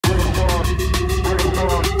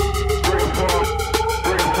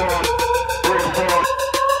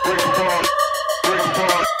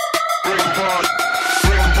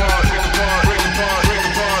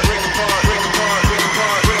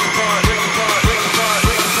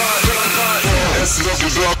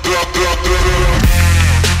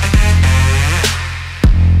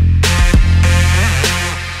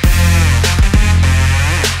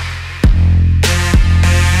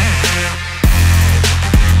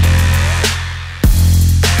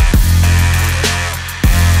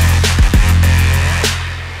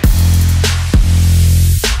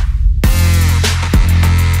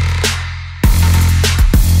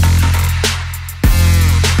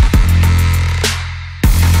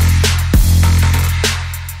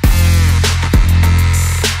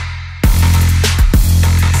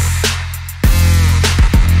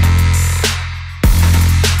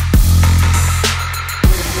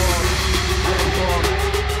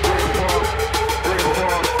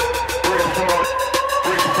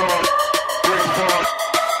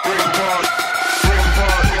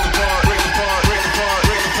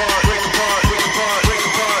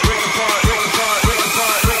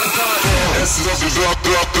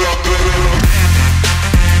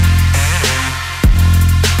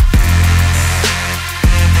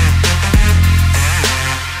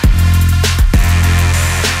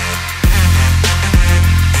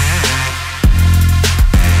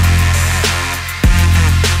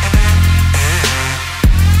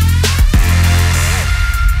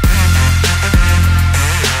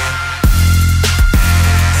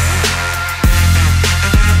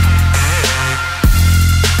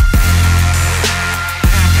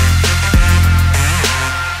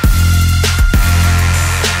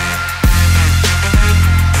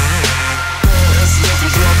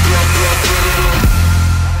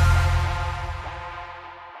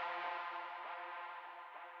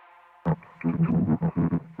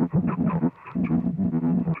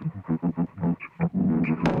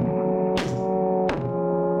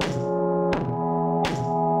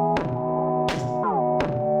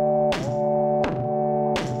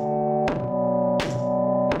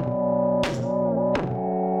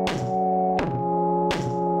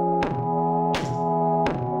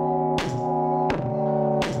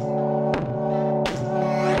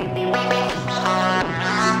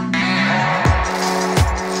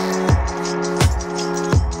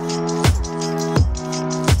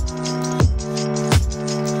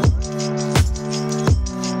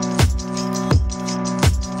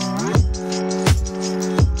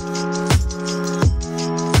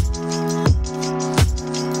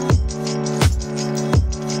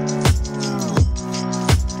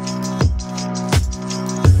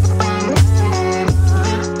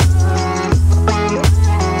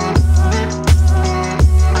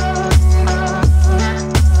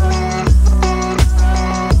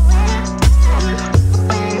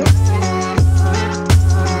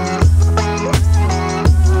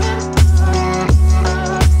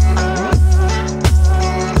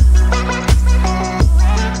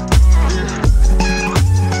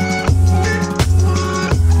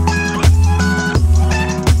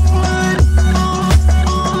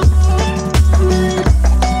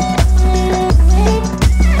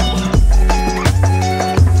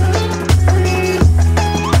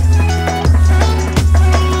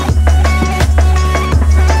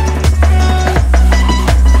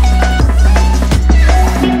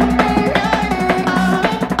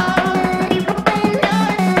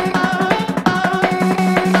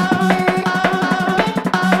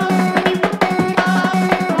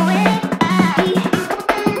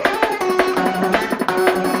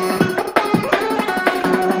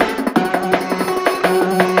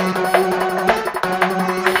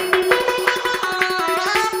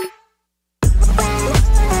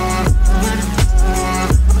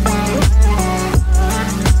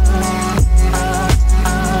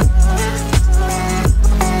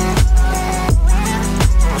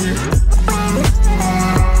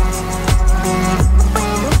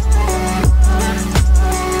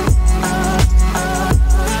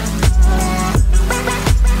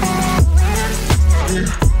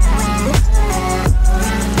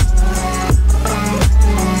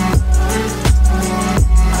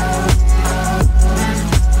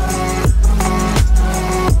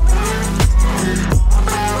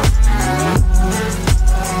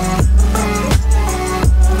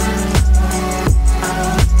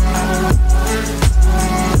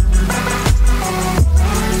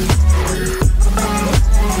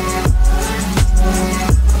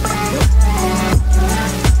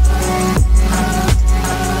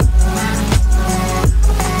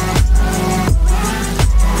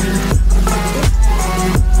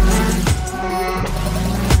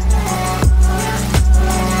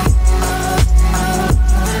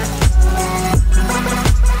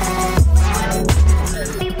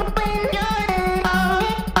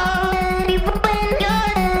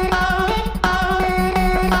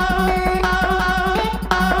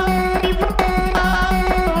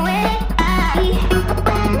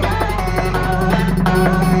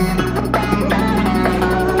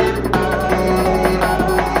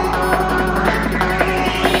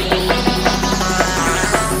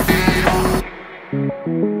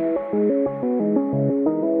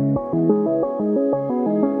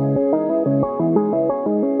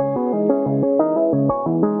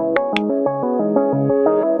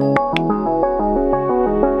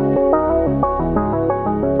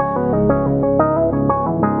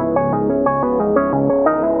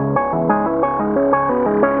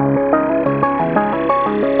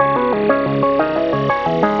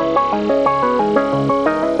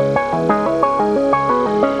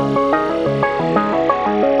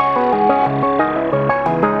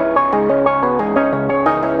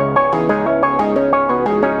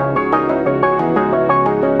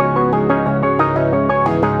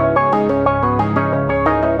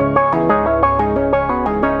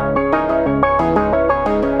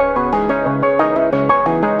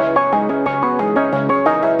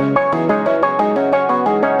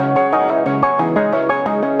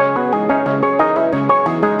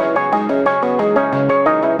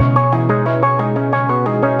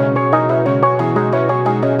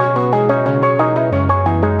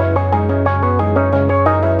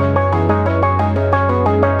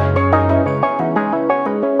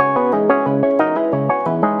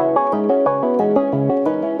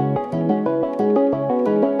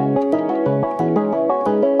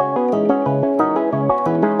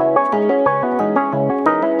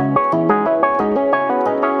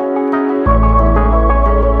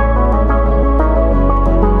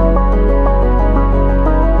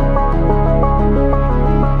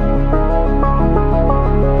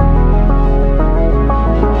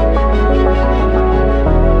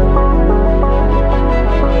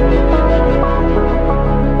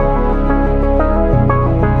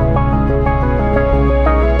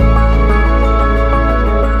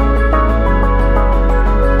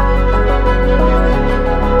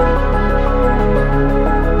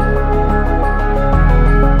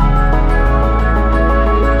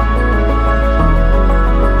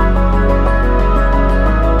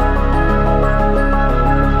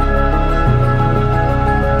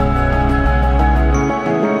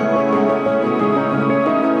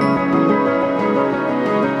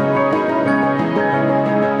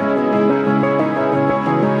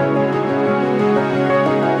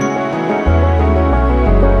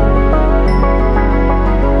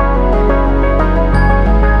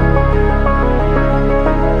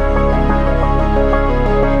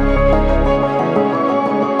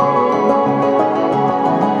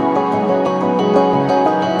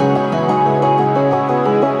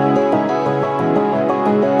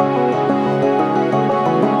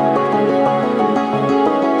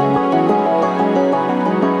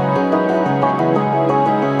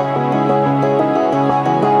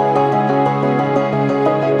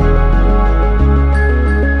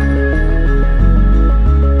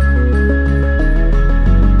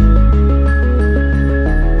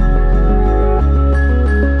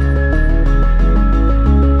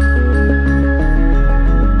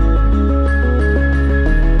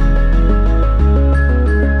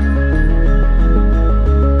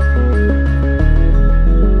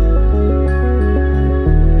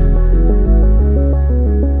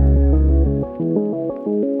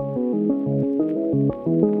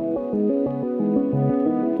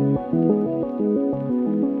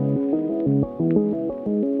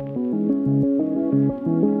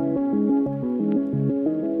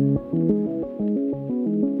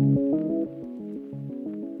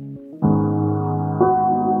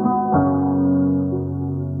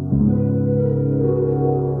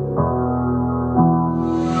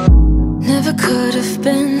never could have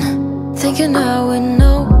been, thinking I would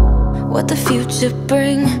know what the future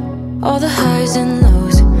bring. All the highs and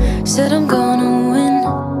lows, said I'm gonna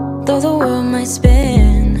win, though the world might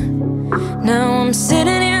spin. Now I'm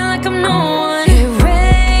sitting here like I'm no one. It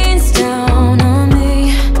rains down on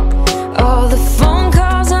me, all the phone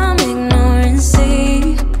calls I'm ignoring.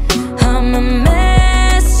 See, I'm a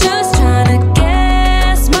mess, just trying to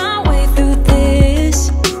guess my way through this.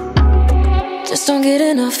 Just don't get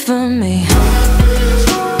enough of me.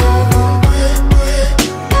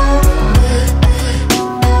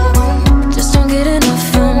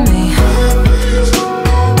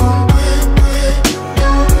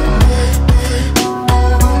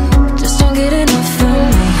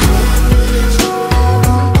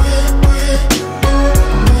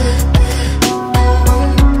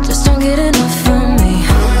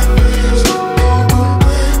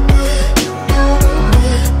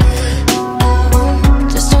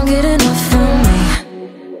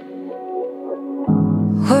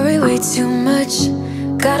 Too much,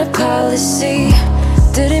 got a policy,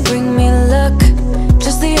 didn't bring me luck,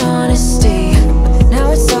 just the honesty.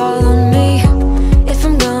 Now it's all on me, if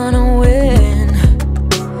I'm gonna win.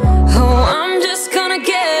 Oh, I'm just gonna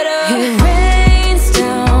get up. It rains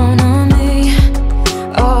down on me,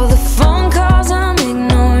 all the phone calls I'm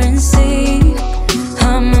ignoring. See,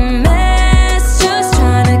 I'm a mess, just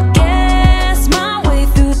trying to guess my way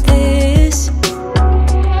through this.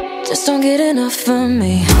 Just don't get enough of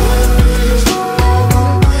me.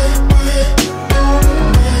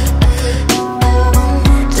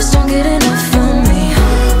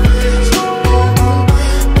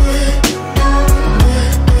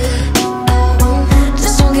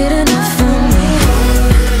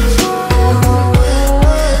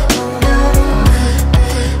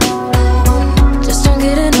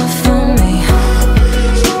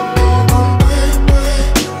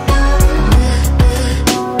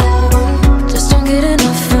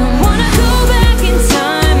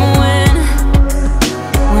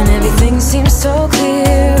 Seems so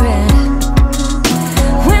clear, and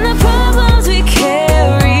when the problems we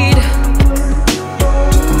carried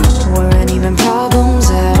weren't even problems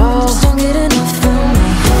at all. Just don't get enough of me.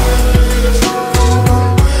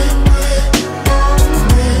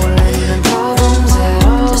 Weren't even problems at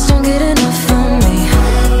all. Just don't get enough of me.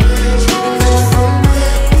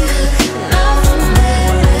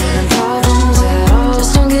 Weren't even problems at all.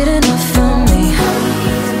 Just don't get enough of me.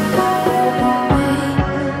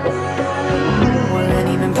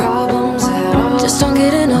 Just don't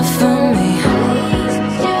get enough of me.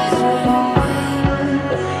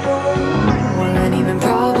 Weren't even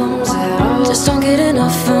problems at all. Just don't get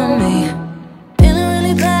enough of me. Feeling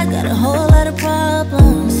really bad, got a whole lot of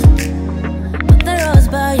problems, but they're always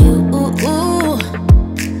about you.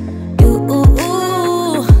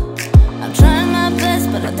 I'm trying my best,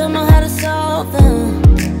 but I don't know how to solve them.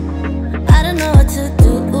 I don't know what to do.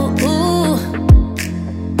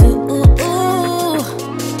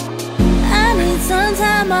 Some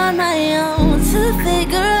time on my own to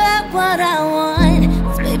figure out what I want.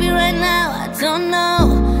 'Cause baby, right now I don't know.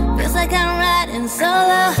 Feels like I'm riding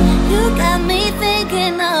solo. You got me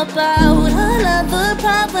thinking about all of the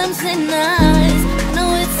problems in us. I know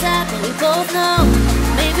it's sad, but we both know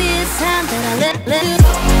maybe it's time that I let you go.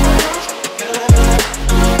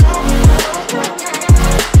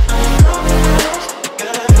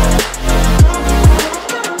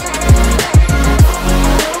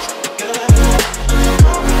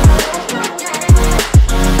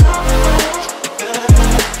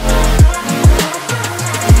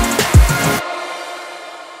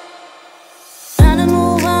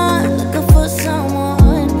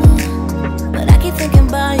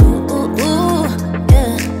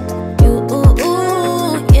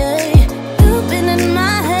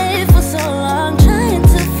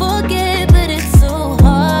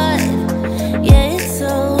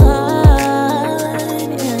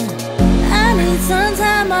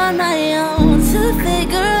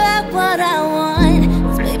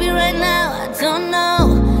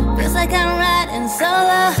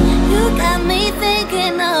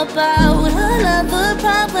 About all of the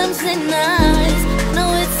problems in us. I know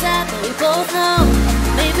it's sad, but we both know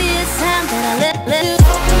maybe it's time that I let you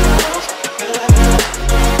go.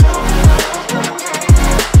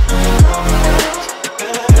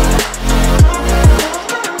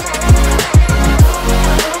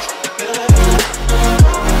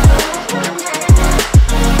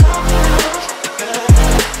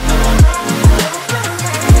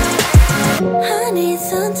 I need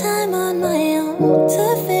some time on my own to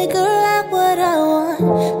figure out what I want.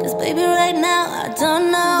 'Cause baby, right now I don't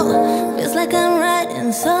know. Feels like I'm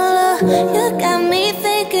riding solo. You got me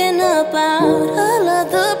thinking about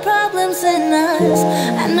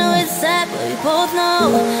friends. I know it's sad, but we both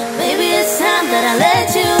know, baby, it's time that I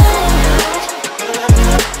let you.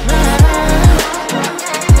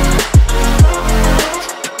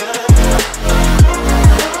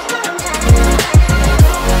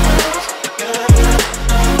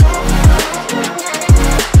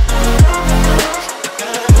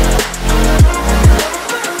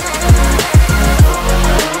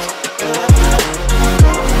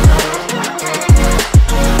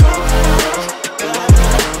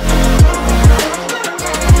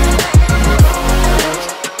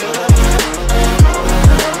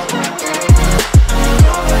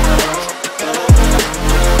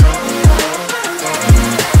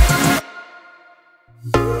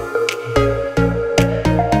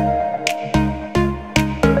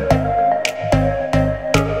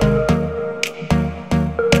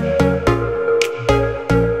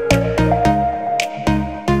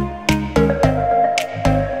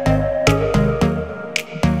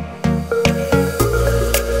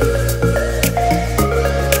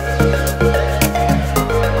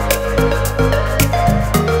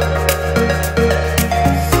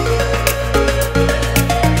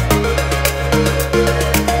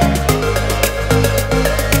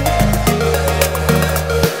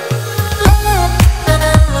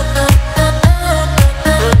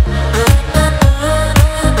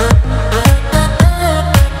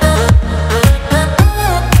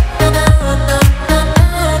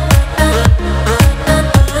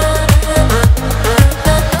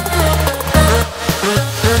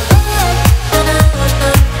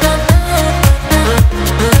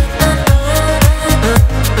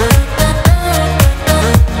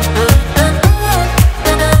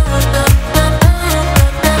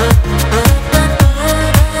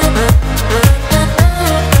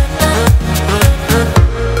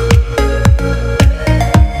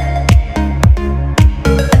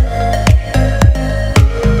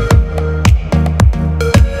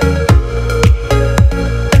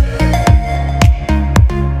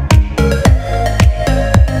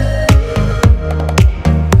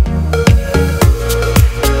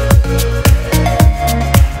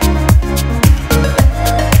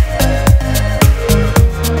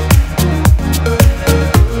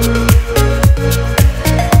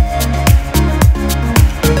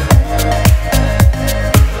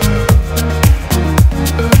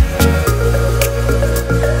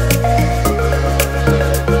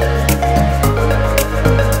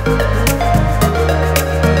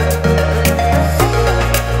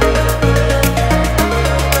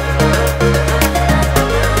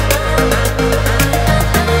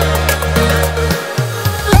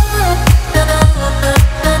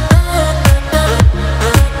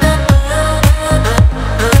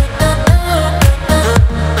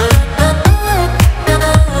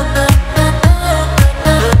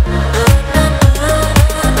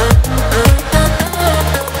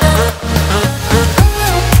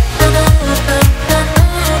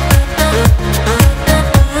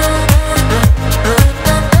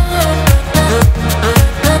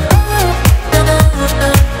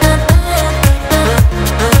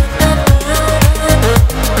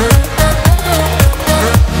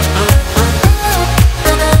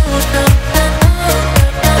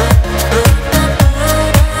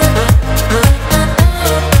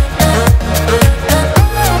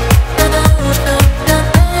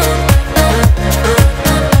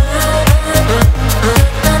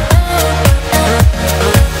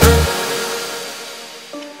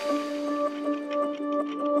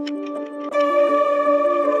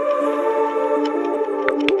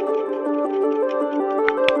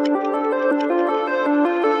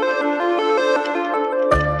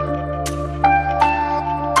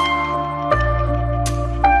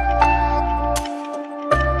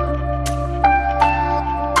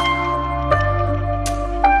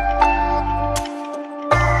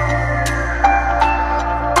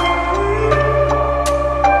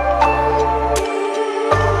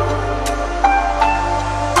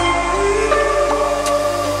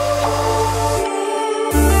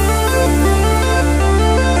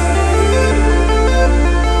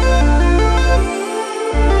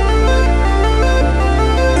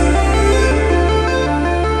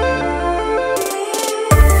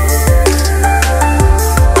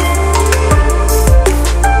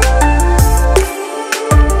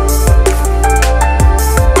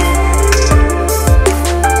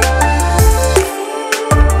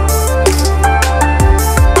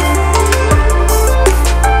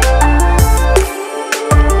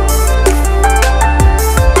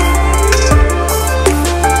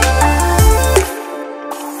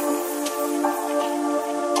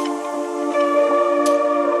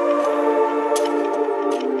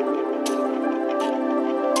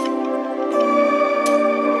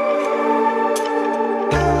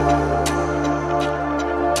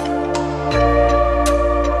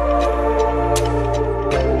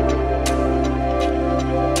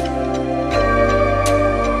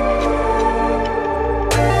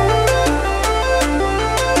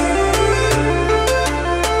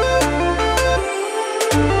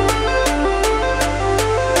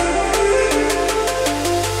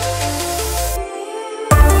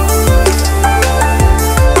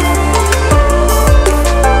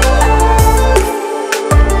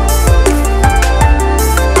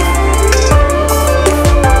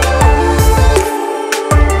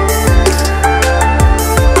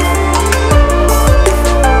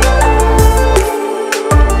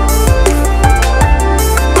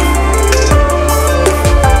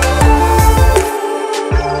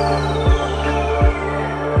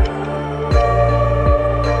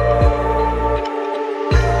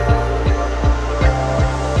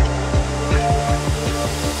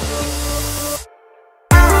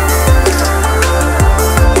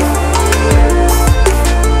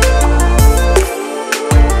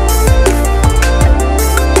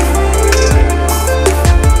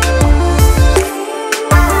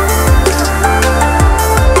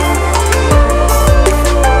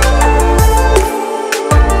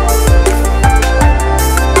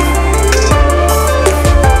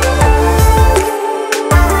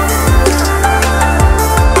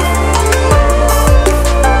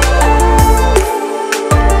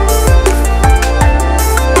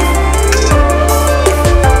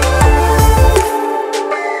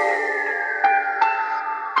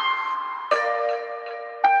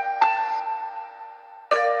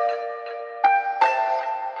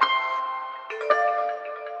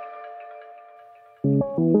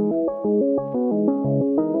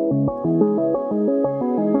 you.